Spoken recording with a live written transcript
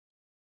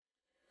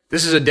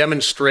This is a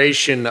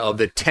demonstration of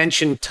the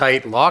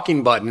TensionTight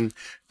locking button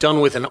done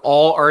with an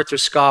all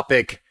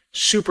arthroscopic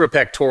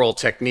suprapectoral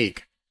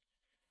technique.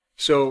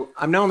 So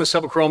I'm now in the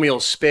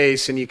subacromial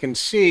space, and you can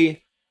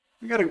see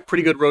we got a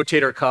pretty good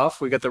rotator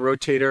cuff. We got the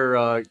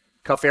rotator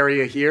cuff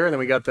area here, and then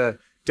we got the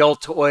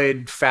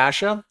deltoid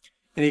fascia.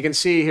 And you can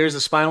see here's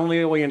the spinal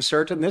needle we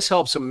inserted, and this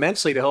helps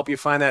immensely to help you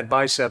find that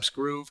biceps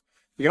groove.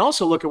 You can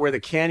also look at where the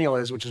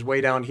cannula is, which is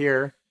way down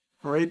here,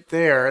 right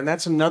there. And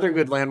that's another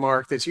good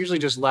landmark that's usually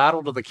just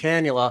lateral to the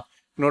cannula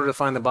in order to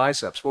find the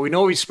biceps. But we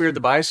know we speared the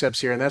biceps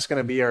here, and that's going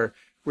to be our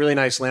really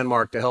nice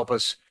landmark to help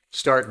us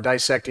start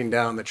dissecting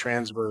down the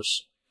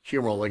transverse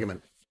humeral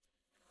ligament.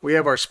 We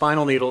have our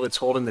spinal needle that's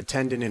holding the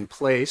tendon in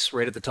place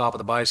right at the top of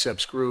the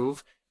biceps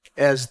groove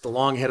as the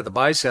long head of the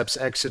biceps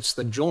exits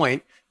the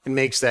joint and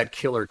makes that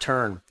killer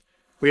turn.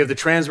 We have the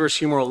transverse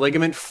humeral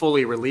ligament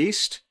fully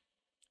released,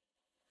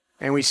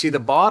 and we see the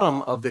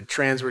bottom of the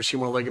transverse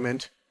humeral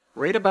ligament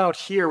right about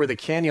here where the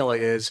cannula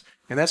is,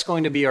 and that's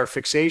going to be our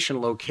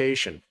fixation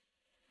location.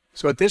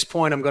 So at this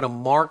point, I'm going to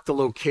mark the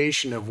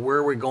location of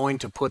where we're going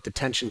to put the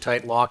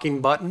TensionTight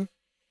locking button.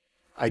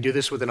 I do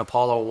this with an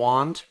Apollo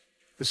wand.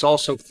 This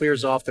also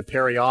clears off the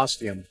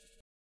periosteum.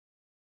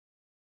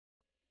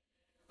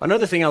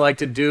 Another thing I like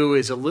to do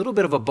is a little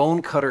bit of a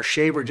bone cutter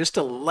shaver just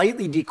to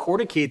lightly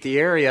decorticate the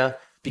area.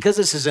 Because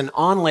this is an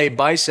onlay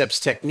biceps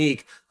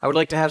technique, I would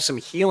like to have some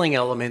healing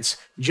elements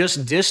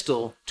just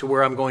distal to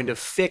where I'm going to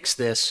fix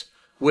this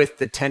with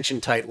the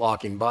TensionTight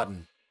locking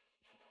button.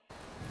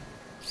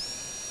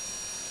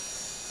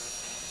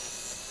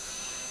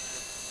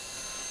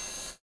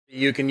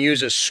 You can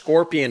use a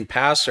scorpion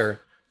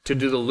passer to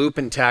do the loop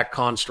and tack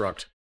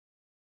construct.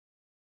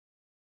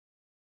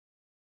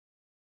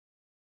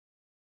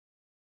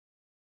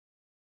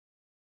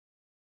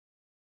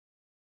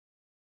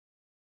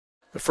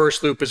 The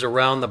first loop is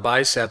around the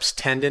biceps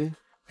tendon,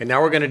 and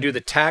now we're going to do the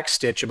tack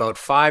stitch about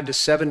 5 to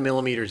 7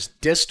 millimeters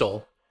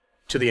distal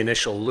to the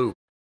initial loop.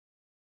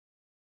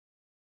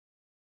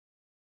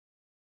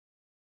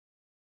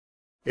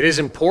 It is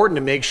important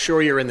to make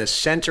sure you're in the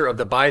center of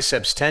the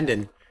biceps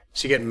tendon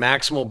so you get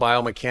maximal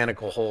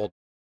biomechanical hold.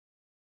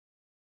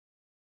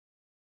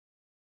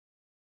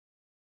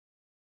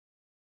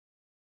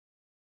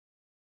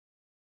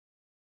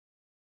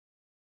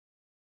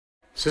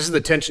 So this is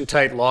the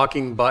TensionTight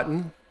locking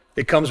button.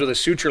 It comes with a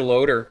suture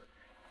loader.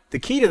 The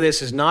key to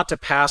this is not to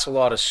pass a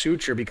lot of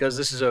suture because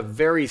this is a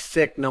very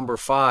thick number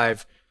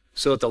 5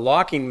 so that the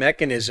locking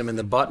mechanism in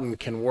the button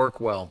can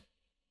work well.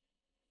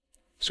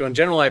 So in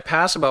general, I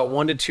pass about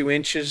 1 to 2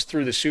 inches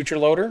through the suture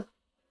loader.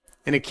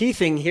 And a key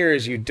thing here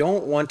is you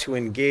don't want to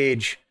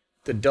engage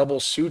the double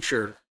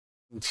suture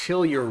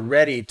until you're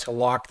ready to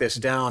lock this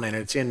down and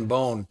it's in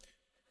bone.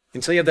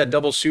 Until you have that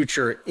double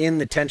suture in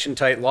the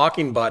TensionTight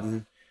locking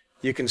button,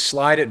 you can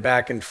slide it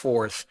back and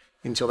forth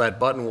until that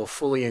button will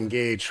fully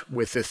engage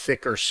with the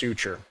thicker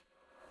suture.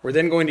 We're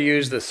then going to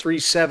use the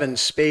 3/7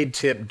 spade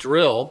tip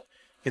drill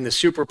in the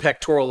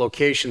suprapectoral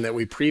location that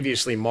we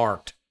previously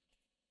marked.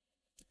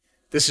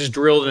 This is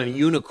drilled in a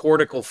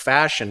unicortical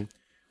fashion.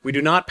 We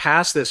do not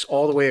pass this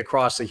all the way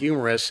across the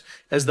humerus,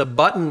 as the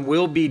button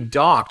will be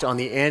docked on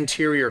the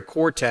anterior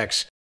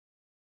cortex.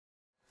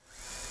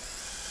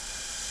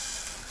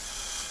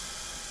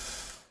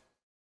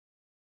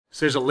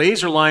 So there's a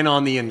laser line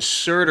on the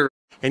inserter,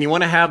 and you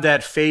want to have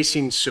that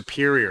facing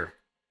superior.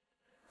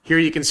 Here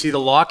you can see the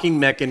locking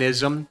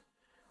mechanism.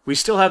 We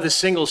still have the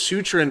single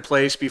suture in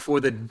place before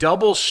the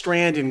double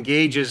strand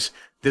engages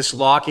this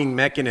locking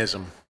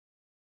mechanism.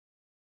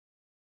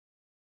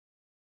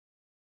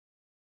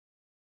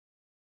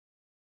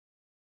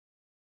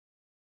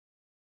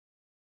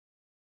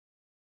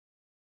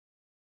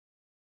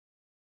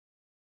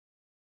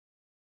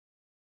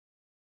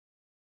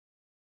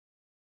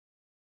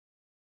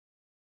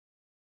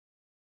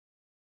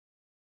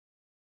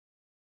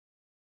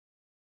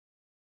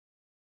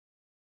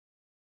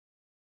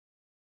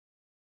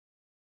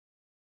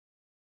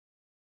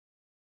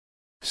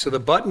 So the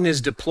button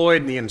is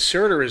deployed and the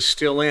inserter is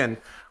still in.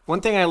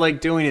 One thing I like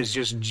doing is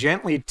just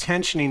gently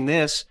tensioning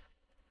this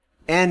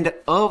end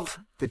of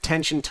the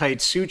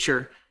TensionTight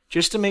suture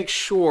just to make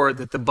sure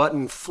that the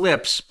button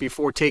flips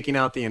before taking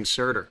out the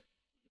inserter.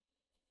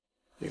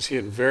 You can see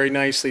it very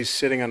nicely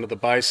sitting under the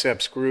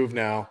biceps groove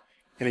now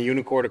in a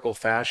unicortical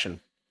fashion.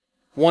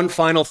 One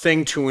final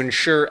thing to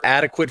ensure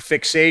adequate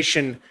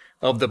fixation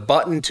of the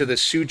button to the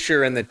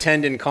suture and the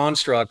tendon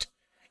construct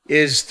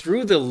is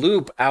through the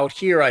loop out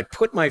here, I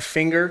put my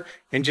finger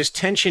and just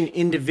tension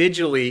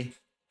individually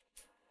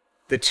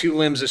the 2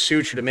 limbs of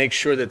suture to make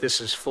sure that this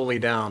is fully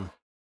down.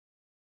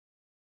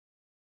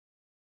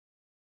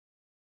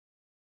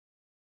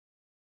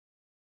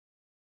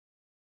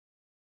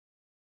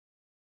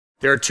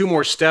 There are 2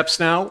 more steps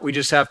now. We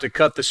just have to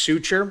cut the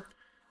suture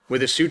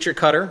with a suture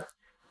cutter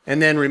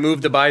and then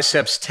remove the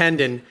biceps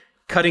tendon,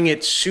 cutting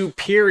it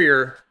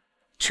superior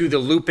to the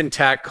loop and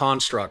tack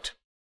construct.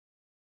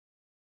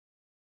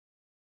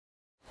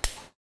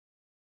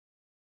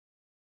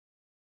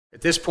 At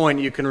this point,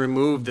 you can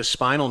remove the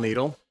spinal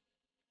needle.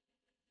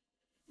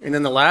 And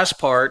then the last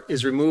part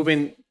is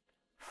removing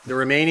the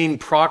remaining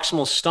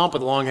proximal stump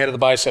of the long head of the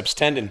biceps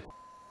tendon.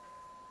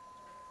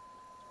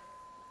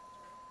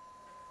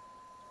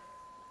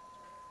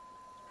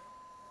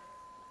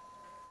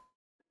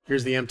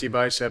 Here's the empty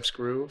biceps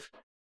groove,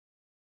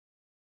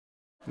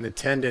 and the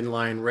tendon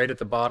lying right at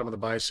the bottom of the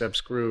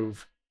biceps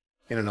groove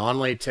in an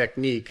onlay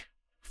technique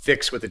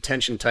fixed with a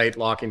TensionTight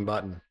locking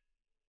button.